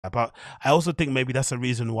But I also think maybe that's the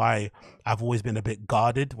reason why I've always been a bit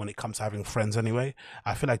guarded when it comes to having friends anyway.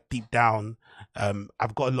 I feel like deep down,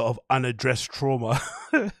 I've got a lot of unaddressed trauma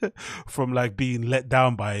from like being let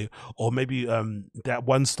down by, or maybe that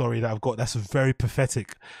one story that I've got that's very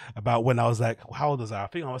pathetic about when I was like, how old was I? I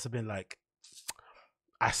think I must have been like,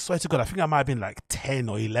 I swear to God, I think I might have been like 10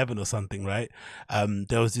 or 11 or something, right?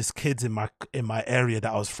 There was these kids in my area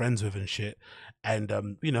that I was friends with and shit.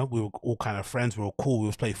 And you know, we were all kind of friends, we were cool, we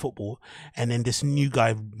was playing football. And then this new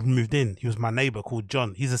guy moved in. He was my neighbor called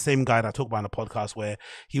John. He's the same guy that I talked about on the podcast where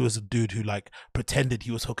he was a dude who like pretended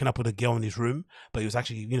he was hooking up with a girl in his room, but he was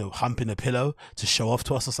actually, you know, humping a pillow to show off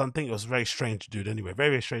to us or something. It was a very strange dude anyway, very,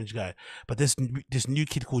 very strange guy. But this new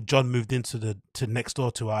kid called John moved into the to next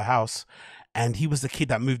door to our house, and he was the kid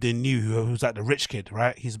that moved in new, who was like the rich kid,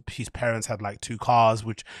 right? His parents had like two cars,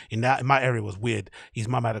 which in my area was weird. His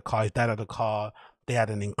mum had a car, his dad had a car. They had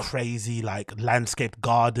an in crazy like landscaped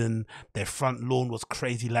garden. Their front lawn was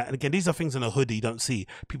crazy. And again, these are things in a hoodie you don't see.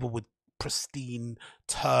 People with pristine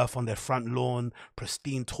turf on their front lawn,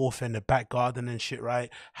 pristine turf in the back garden and shit,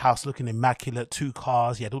 right? House looking immaculate, two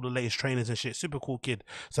cars. He had all the latest trainers and shit. Super cool kid.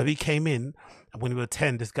 So he came in when we were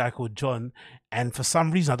 10, this guy called John, and for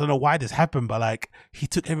some reason, I don't know why this happened, but like he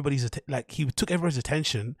took everybody's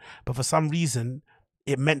attention, but for some reason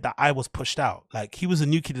it meant that I was pushed out. Like he was a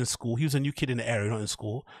new kid in school. He was a new kid in the area, not in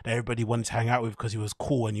school, that everybody wanted to hang out with because he was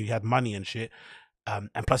cool and he had money and shit. And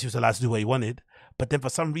plus he was allowed to do what he wanted. But then for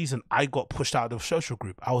some reason, I got pushed out of the social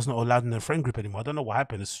group. I was not allowed in the friend group anymore. I don't know what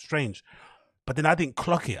happened. It's strange. But then I didn't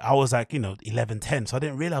clock it. I was like, you know, 11, 10. So I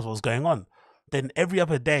didn't realize what was going on. Then every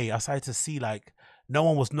other day, I started to see like no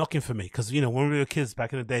one was knocking for me. Because, you know, when we were kids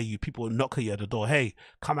back in the day, people would knock at you at the door. Hey,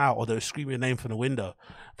 come out. Or they would scream your name from the window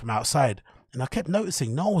from outside. And I kept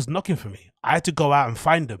noticing no one was knocking for me. I had to go out and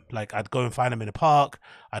find them. Like I'd go and find them in the park.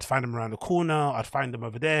 I'd find them around the corner. I'd find them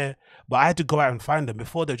over there. But I had to go out and find them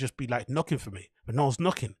before they'd just be like knocking for me. But no one's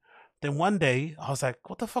knocking. Then one day I was like,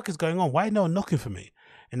 what the fuck is going on? Why no one knocking for me?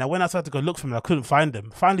 And I went outside to go look for them. I couldn't find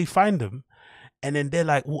them. Finally find them. And then they're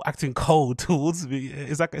like all acting cold towards me.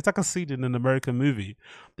 It's like a scene in an American movie.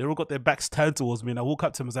 They all got their backs turned towards me, and I walk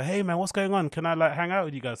up to them and say, "Hey man, what's going on? Can I like hang out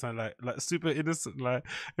with you guys?" And like super innocent. Like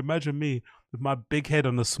imagine me with my big head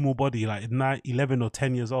on a small body, like 9, 11 or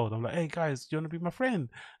 10 years old. I'm like, "Hey guys, do you want to be my friend?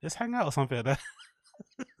 Let's hang out or something like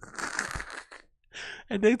that."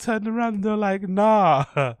 And they turned around and they're like, "Nah,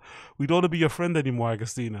 we don't want to be your friend anymore,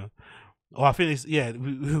 Agostina." Oh, I think it's yeah,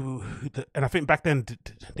 and I think back then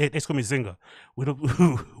they called me Zinger. We don't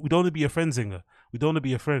we don't want to be your friend, Zinger. We don't want to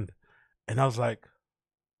be your friend. And I was like,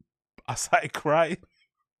 I started crying.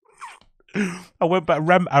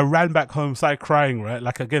 I ran back home, started crying, right?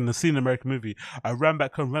 Like again, the scene in American movie. I ran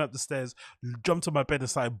back home, ran up the stairs, jumped on my bed and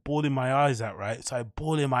started bawling my eyes out, right? Started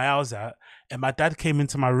bawling my eyes out. And my dad came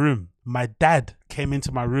into my room. My dad came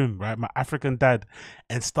into my room, right? My African dad,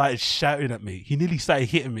 and started shouting at me. He nearly started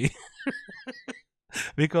hitting me.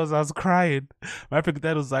 Because I was crying. My African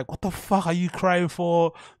dad was like, "What the fuck are you crying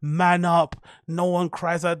for? Man up. No one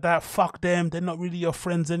cries like that. Fuck them. They're not really your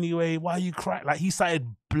friends anyway. Why are you crying?" Like he started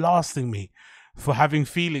blasting me for having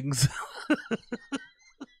feelings.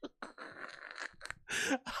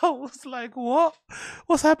 I was like, what?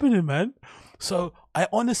 What's happening, man? So I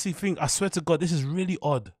honestly think, I swear to God, this is really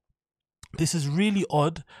odd. This is really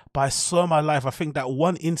odd, but I swear my life, I think that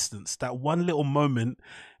one instance, that one little moment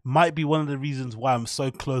might be one of the reasons why I'm so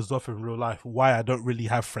closed off in real life, why I don't really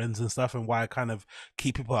have friends and stuff, and why I kind of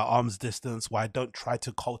keep people at arm's distance, why I don't try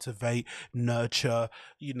to cultivate, nurture,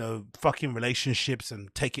 you know, fucking relationships and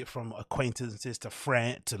take it from acquaintances to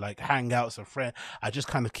friend to like hangouts or friend. I just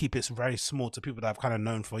kind of keep it very small to people that I've kind of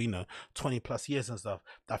known for, you know, 20 plus years and stuff.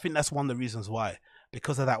 I think that's one of the reasons why,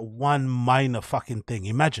 because of that one minor fucking thing.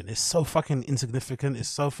 Imagine, it's so fucking insignificant, it's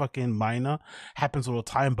so fucking minor, happens all the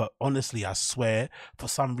time, but honestly, I swear, for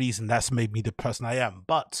some reason, that's made me the person I am.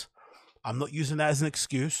 But I'm not using that as an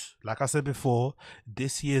excuse. Like I said before,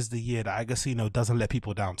 this year's the year that Agosino doesn't let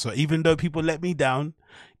people down. So even though people let me down,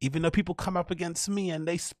 even though people come up against me and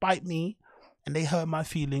they spite me, and they hurt my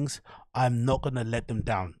feelings, I'm not going to let them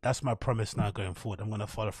down. That's my promise now going forward. I'm going to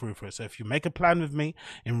follow through for it. So if you make a plan with me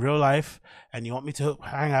in real life and you want me to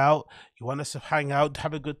hang out, you want us to hang out,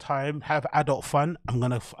 have a good time, have adult fun, I'm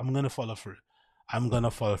going to follow through. I'm going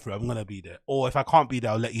to follow through. I'm going to be there. Or if I can't be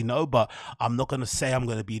there, I'll let you know, but I'm not going to say I'm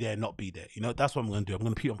going to be there and not be there. You know, that's what I'm going to do. I'm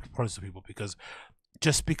going to keep on promise to people, because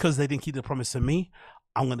just because they didn't keep the promise to me,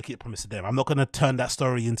 I'm going to keep the promise to them. I'm not going to turn that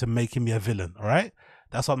story into making me a villain. All right.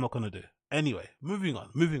 That's what I'm not going to do. Anyway, moving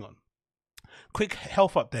on. Quick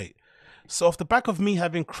health update. So off the back of me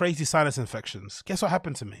having crazy sinus infections, guess what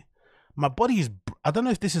happened to me? My body is, I don't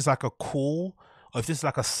know if this is like a call or if this is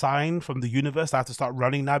like a sign from the universe that I have to start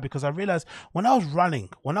running now, because I realized when I was running,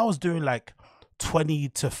 when I was doing like 20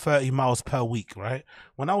 to 30 miles per week, right?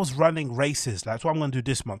 When I was running races, like, that's what I'm going to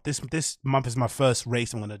do this month. This month is my first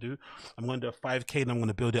race I'm going to do. I'm going to do a 5K and I'm going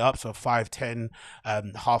to build it up. So 5, 10,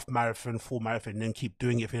 half marathon, full marathon, and then keep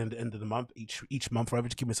doing it for the end of the month, each month, forever,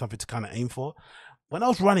 to give me something to kind of aim for. When I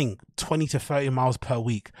was running 20 to 30 miles per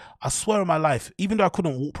week, I swear on my life, even though I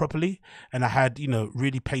couldn't walk properly and I had,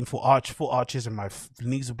 really painful foot arches and my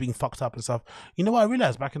knees were being fucked up and stuff, you know what I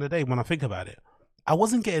realized back in the day when I think about it? I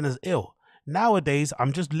wasn't getting as ill. Nowadays,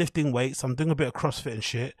 I'm just lifting weights, I'm doing a bit of CrossFit and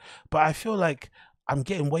shit, but I feel like I'm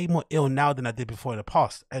getting way more ill now than I did before in the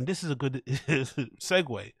past. And this is a good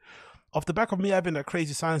segue. Off the back of me having that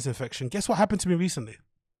crazy sinus infection, guess what happened to me recently?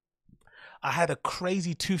 I had a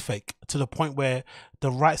crazy toothache to the point where the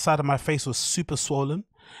right side of my face was super swollen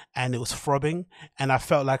and it was throbbing and I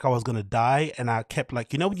felt like I was going to die. And I kept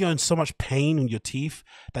like, when you're in so much pain in your teeth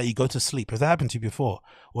that you go to sleep. Has that happened to you before?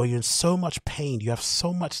 Where you're in so much pain, you have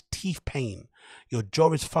so much teeth pain, your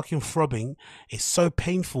jaw is fucking throbbing. It's so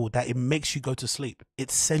painful that it makes you go to sleep.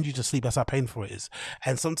 It sends you to sleep. That's how painful it is.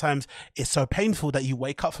 And sometimes it's so painful that you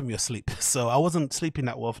wake up from your sleep. So I wasn't sleeping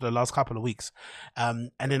that well for the last couple of weeks.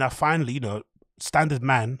 And then I finally, standard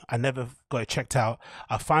man, I never got it checked out.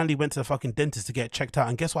 I finally went to the fucking dentist to get it checked out.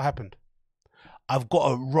 And guess what happened? I've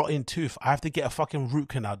got a rotten tooth. I have to get a fucking root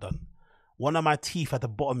canal done. One of my teeth at the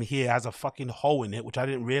bottom here has a fucking hole in it, which I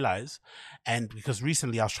didn't realize. And because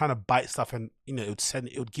recently I was trying to bite stuff and,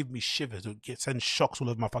 it would give me shivers. It would send shocks all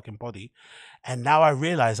over my fucking body. And now I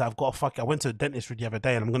realize I went to a dentist the other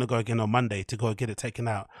day and I'm going to go again on Monday to go get it taken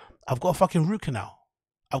out. I've got a fucking root canal.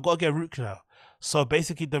 I've got to get a root canal. So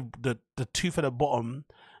basically the tooth at the bottom,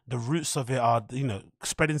 the roots of it are,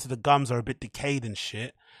 spread into the gums, are a bit decayed and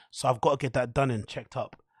shit. So I've got to get that done and checked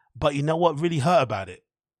up. But you know what really hurt about it?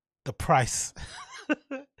 The price.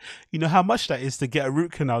 You know how much that is to get a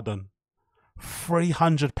root canal done?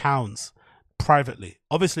 £300 privately.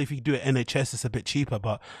 Obviously, if you do it NHS, it's a bit cheaper,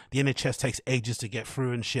 but the NHS takes ages to get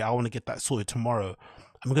through and shit. I want to get that sorted tomorrow.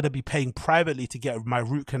 I'm going to be paying privately to get my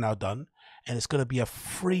root canal done, and it's going to be a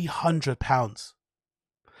 £300.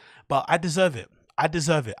 But I deserve it. I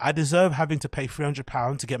deserve it. I deserve having to pay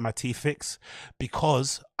 £300 to get my teeth fixed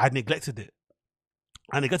because I neglected it.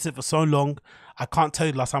 I neglected it for so long. I can't tell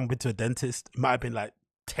you the last time I've been to a dentist. It might have been like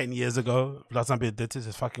 10 years ago. Last time I've been to a dentist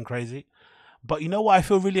is fucking crazy. But you know what I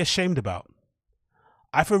feel really ashamed about?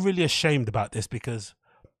 I feel really ashamed about this because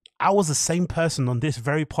I was the same person on this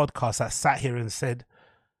very podcast that sat here and said,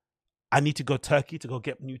 I need to go Turkey to go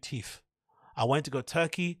get new teeth. I wanted to go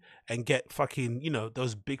Turkey and get fucking,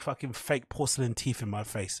 those big fucking fake porcelain teeth in my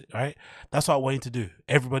face, right? That's what I wanted to do.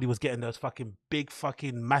 Everybody was getting those fucking big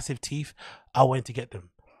fucking massive teeth. I wanted to get them.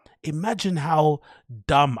 Imagine how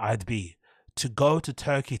dumb I'd be to go to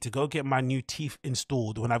Turkey to go get my new teeth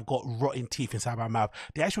installed when I've got rotten teeth inside my mouth.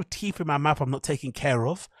 The actual teeth in my mouth I'm not taking care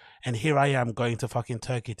of. And here I am going to fucking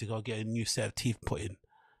Turkey to go get a new set of teeth put in.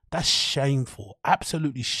 That's shameful.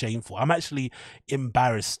 Absolutely shameful. I'm actually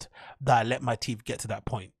embarrassed that I let my teeth get to that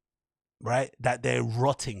point, right? That they're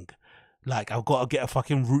rotting. Like, I've got to get a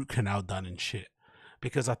fucking root canal done and shit.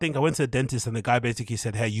 Because I think I went to the dentist and the guy basically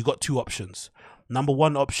said, hey, you got two options. Number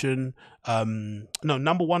one option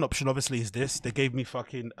obviously is this. They gave me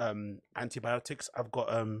fucking antibiotics. I've got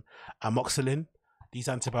amoxicillin. These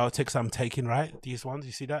antibiotics I'm taking, right? These ones,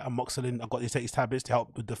 you see that? Amoxicillin, I've got these tablets to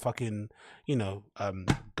help with the fucking,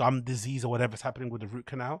 gum disease or whatever's happening with the root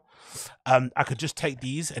canal. I could just take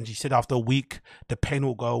these, and she said after a week, the pain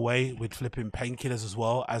will go away with flipping painkillers as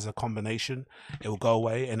well as a combination. It will go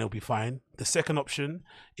away and it'll be fine. The second option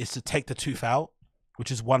is to take the tooth out, which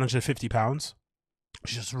is £150.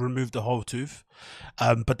 Just remove the whole tooth.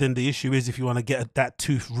 But then the issue is if you want to get that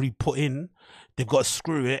tooth re-put in, they've got to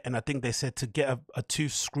screw it. And I think they said to get a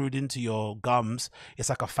tooth screwed into your gums, it's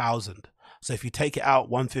like £1,000. So if you take it out,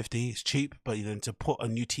 150, it's cheap, but then to put a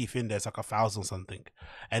new teeth in there, it's like 1,000 something.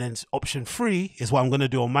 And then option 3 is what I'm going to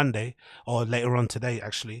do on Monday, or later on today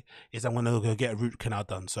actually, is I'm going to go get a root canal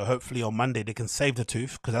done. So hopefully on Monday they can save the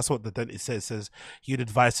tooth, because that's what the dentist says. It says you'd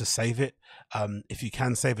advise to save it. If you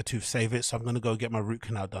can save a tooth, save it. So I'm going to go get my root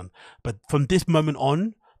canal done. But from this moment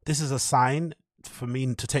on, this is a sign for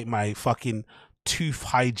me to take my fucking tooth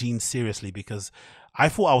hygiene seriously, because I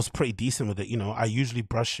thought I was pretty decent with it. I usually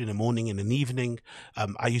brush in the morning and in the evening.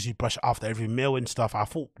 I usually brush after every meal and stuff. I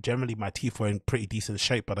thought generally my teeth were in pretty decent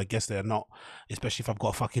shape, but I guess they're not, especially if I've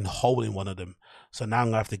got a fucking hole in one of them. So now I'm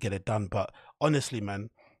gonna have to get it done. But honestly,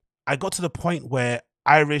 man, I got to the point where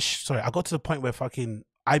fucking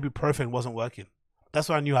ibuprofen wasn't working. That's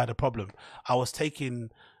when I knew I had a problem. I was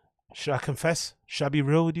taking, should I confess? Should I be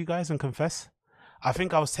real with you guys and confess? I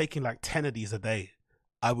think I was taking like 10 of these a day.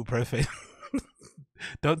 Ibuprofen.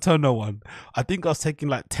 Don't tell no one. I think I was taking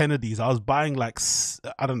like 10 of these. I was buying like,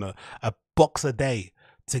 I don't know, a box a day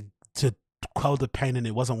to quell the pain, and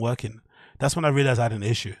it wasn't working. That's when I realized I had an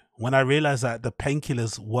issue. When I realized that the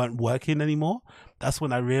painkillers weren't working anymore, that's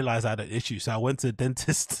when I realized I had an issue. So I went to the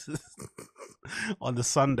dentist on the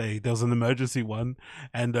Sunday. There was an emergency one,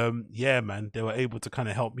 and yeah, man, they were able to kind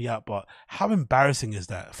of help me out. But how embarrassing is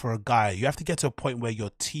that for a guy? You have to get to a point where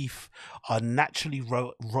your teeth are naturally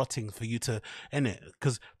rotting for you to end it.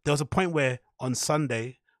 Because there was a point where on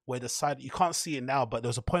Sunday, where the side, you can't see it now, but there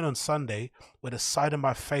was a point on Sunday where the side of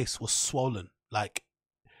my face was swollen. Like,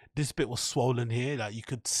 this bit was swollen here, like you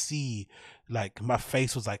could see, like my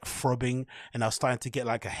face was like throbbing, and I was starting to get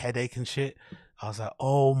like a headache and shit. I was like,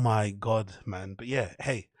 oh my god, man. But yeah,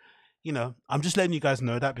 hey, you know, I'm just letting you guys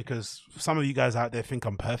know that, because some of you guys out there think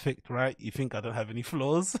I'm perfect, right? You think I don't have any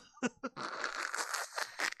flaws.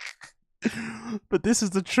 But this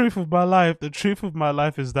is the truth of my life. The truth of my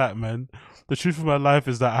life is that, man. The truth of my life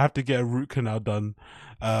is that I have to get a root canal done,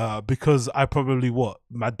 because I probably,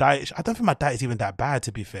 my diet, I don't think my diet is even that bad,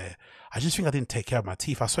 to be fair. I just think I didn't take care of my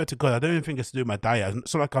teeth. I swear to God, I don't even think it's to do with my diet.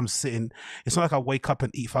 It's not like I'm sitting, it's not like I wake up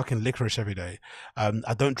and eat fucking licorice every day.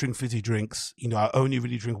 I don't drink fizzy drinks. You know, I only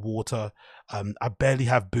really drink water. I barely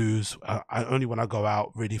have booze. I only, when I go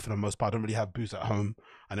out, really, for the most part, I don't really have booze at home.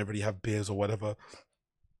 I never really have beers or whatever.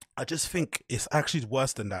 I just think it's actually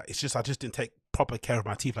worse than that. It's just, I just didn't take proper care of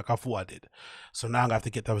my teeth like I thought I did. So now I'm gonna have to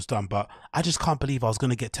get those done. But I just can't believe I was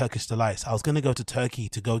gonna get Turkish delights. I was gonna go to Turkey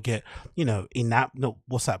to go get, you know,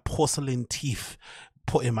 what's that, porcelain teeth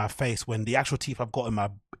put in my face, when the actual teeth I've got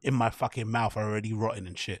in my fucking mouth are already rotten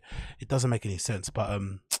and shit. It doesn't make any sense. But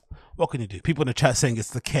what can you do? People in the chat saying it's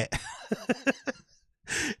the ket.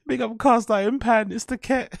 Big up cast iron pan, it's the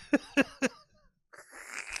ket.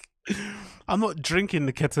 I'm not drinking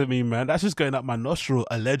the ketamine, man. That's just going up my nostril,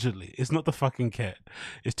 allegedly. It's not the fucking ket.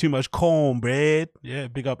 It's too much cornbread. Yeah,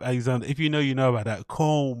 big up Alexander. If you know, you know about that.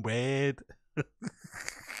 Cornbread.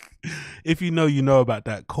 If you know about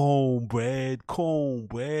that. Cornbread.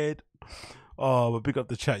 Cornbread. Oh, but big up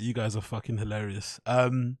the chat. You guys are fucking hilarious.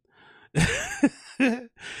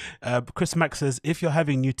 Chris Mack says, if you're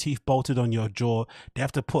having new teeth bolted on your jaw, they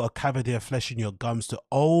have to put a cavalier flesh in your gums to...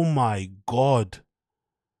 Oh my God.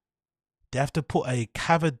 They have to put a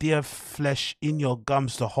cavalier flesh in your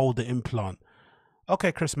gums to hold the implant.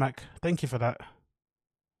 Okay, Chris Mack, thank you for that.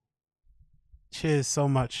 Cheers so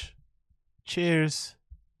much. Cheers.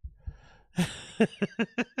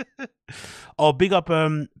 Oh, big up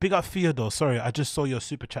Theodore. Sorry, I just saw your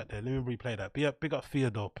super chat there. Let me replay that. Big up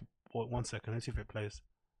Theodore. Wait, 1 second. Let's see if it plays.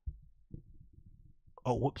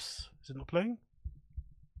 Oh, whoops. Is it not playing?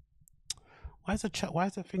 Why is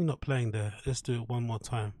the thing not playing there? Let's do it one more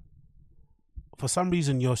time. For some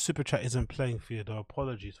reason, your super chat isn't playing, Theodore.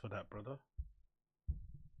 Apologies for that, brother.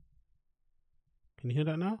 Can you hear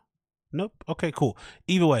that now? Nope. Okay, cool.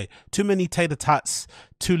 Either way, too many tater tots,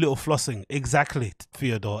 too little flossing. Exactly,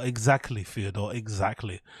 Theodore. Exactly, Theodore.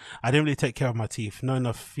 Exactly. I didn't really take care of my teeth. Not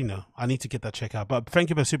enough, you know. I need to get that checked out. But thank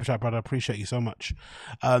you for the super chat, brother. I appreciate you so much.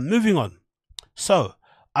 Moving on. So,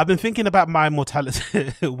 I've been thinking about my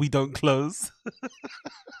mortality. We don't close.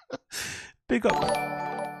 Big up.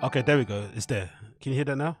 Okay, there we go. It's there. Can you hear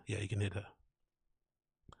that now? Yeah, you can hear that.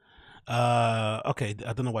 Okay,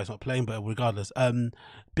 I don't know why it's not playing, but regardless.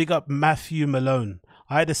 Big up Matthew Malone.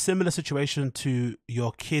 I had a similar situation to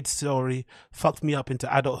your kid's story. Fucked me up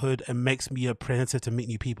into adulthood and makes me apprehensive to meet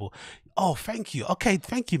new people. Oh, thank you. Okay,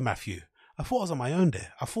 thank you, Matthew. I thought I was on my own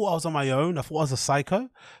there. I thought I was on my own. I thought I was a psycho.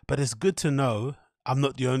 But it's good to know I'm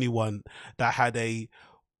not the only one that had a...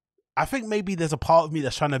 I think maybe there's a part of me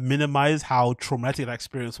that's trying to minimize how traumatic that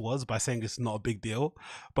experience was by saying it's not a big deal.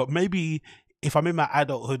 But maybe if I'm in my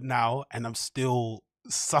adulthood now and I'm still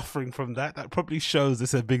suffering from that, that probably shows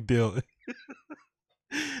it's a big deal.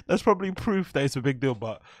 That's probably proof that it's a big deal.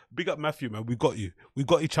 But big up Matthew, man. We got you. We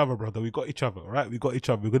got each other, brother. We got each other, all right? We got each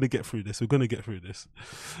other. We're going to get through this. We're going to get through this.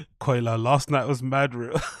 Koila, last night was mad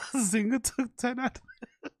real. Zinger took 10 out.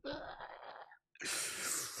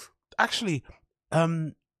 Actually,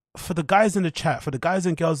 for the guys in the chat, for the guys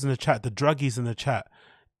and girls in the chat, the druggies in the chat,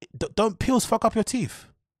 don't pills fuck up your teeth?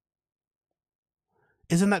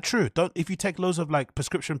 Isn't that true? If you take loads of like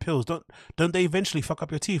prescription pills, don't they eventually fuck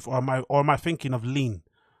up your teeth? Or am I thinking of lean?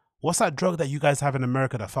 What's that drug that you guys have in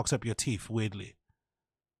America that fucks up your teeth weirdly?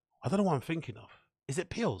 I don't know what I'm thinking of. Is it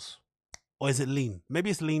pills? Or is it lean? Maybe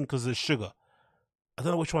it's lean because there's sugar. I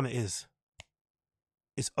don't know which one it is.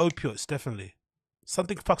 It's opioids, definitely.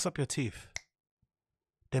 Something fucks up your teeth.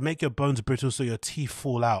 They make your bones brittle so your teeth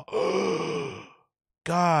fall out.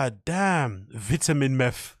 God damn. Vitamin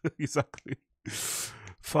meth. Exactly.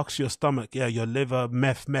 Fucks your stomach. Yeah, your liver.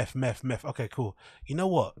 Meth. Okay, cool. You know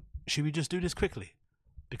what? Should we just do this quickly?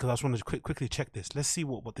 Because I just want to quickly check this. Let's see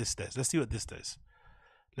what this does. Let's see what this does.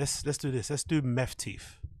 Let's do this. Let's do meth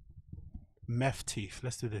teeth. Meth teeth.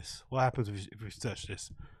 Let's do this. What happens if we search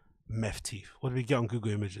this? Meth teeth. What do we get on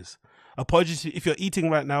Google Images? Apologies if you're eating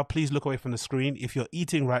right now. Please look away from the screen. If you're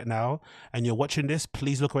eating right now and you're watching this,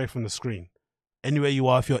 please look away from the screen. Anywhere you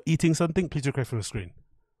are, if you're eating something, please look away from the screen.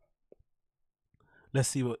 Let's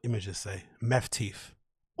see what images say. Meth teeth.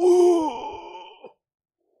 Ooh!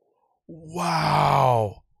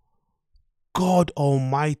 Wow. God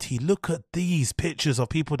almighty. Look at these pictures of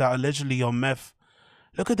people that are allegedly on meth.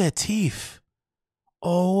 Look at their teeth.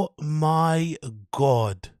 Oh my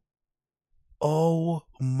God. Oh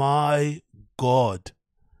my God.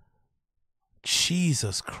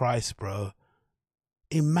 Jesus Christ, bro.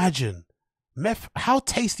 Imagine. Meth. How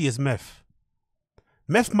tasty is meth?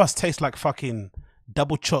 Meth must taste like fucking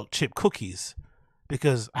double chocolate chip cookies.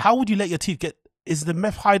 Because how would you let your teeth get... Is the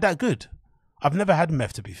meth high that good? I've never had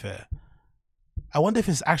meth, to be fair. I wonder if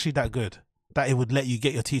it's actually that good. That it would let you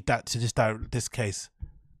get your teeth that to this case.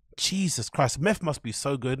 Jesus Christ. Meth must be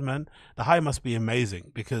so good, man. The high must be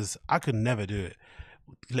amazing. Because I could never do it.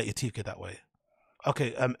 Let your teeth get that way.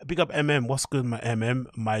 Okay, big up MM. What's good, my MM,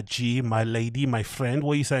 my G, my lady, my friend?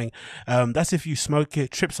 What are you saying? That's if you smoke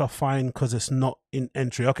it. Trips are fine because it's not in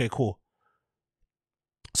entry. Okay, cool.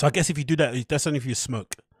 So I guess if you do that, that's only if you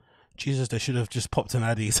smoke. Jesus, they should have just popped an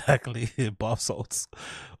addy. Exactly. Bath salts.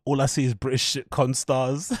 All I see is British shit con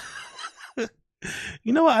stars.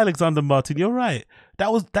 You know what, Alexander Martin? You're right.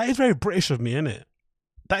 That is very British of me, isn't it?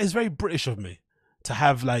 That is very British of me. To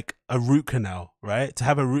have like a root canal, right? To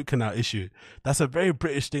have a root canal issue. That's a very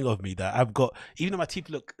British thing of me that I've got. Even though my teeth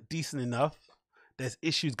look decent enough, there's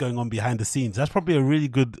issues going on behind the scenes. That's probably a really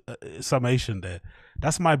good summation there.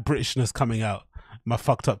 That's my Britishness coming out. My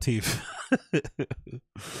fucked up teeth.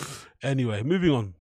 Anyway, moving on.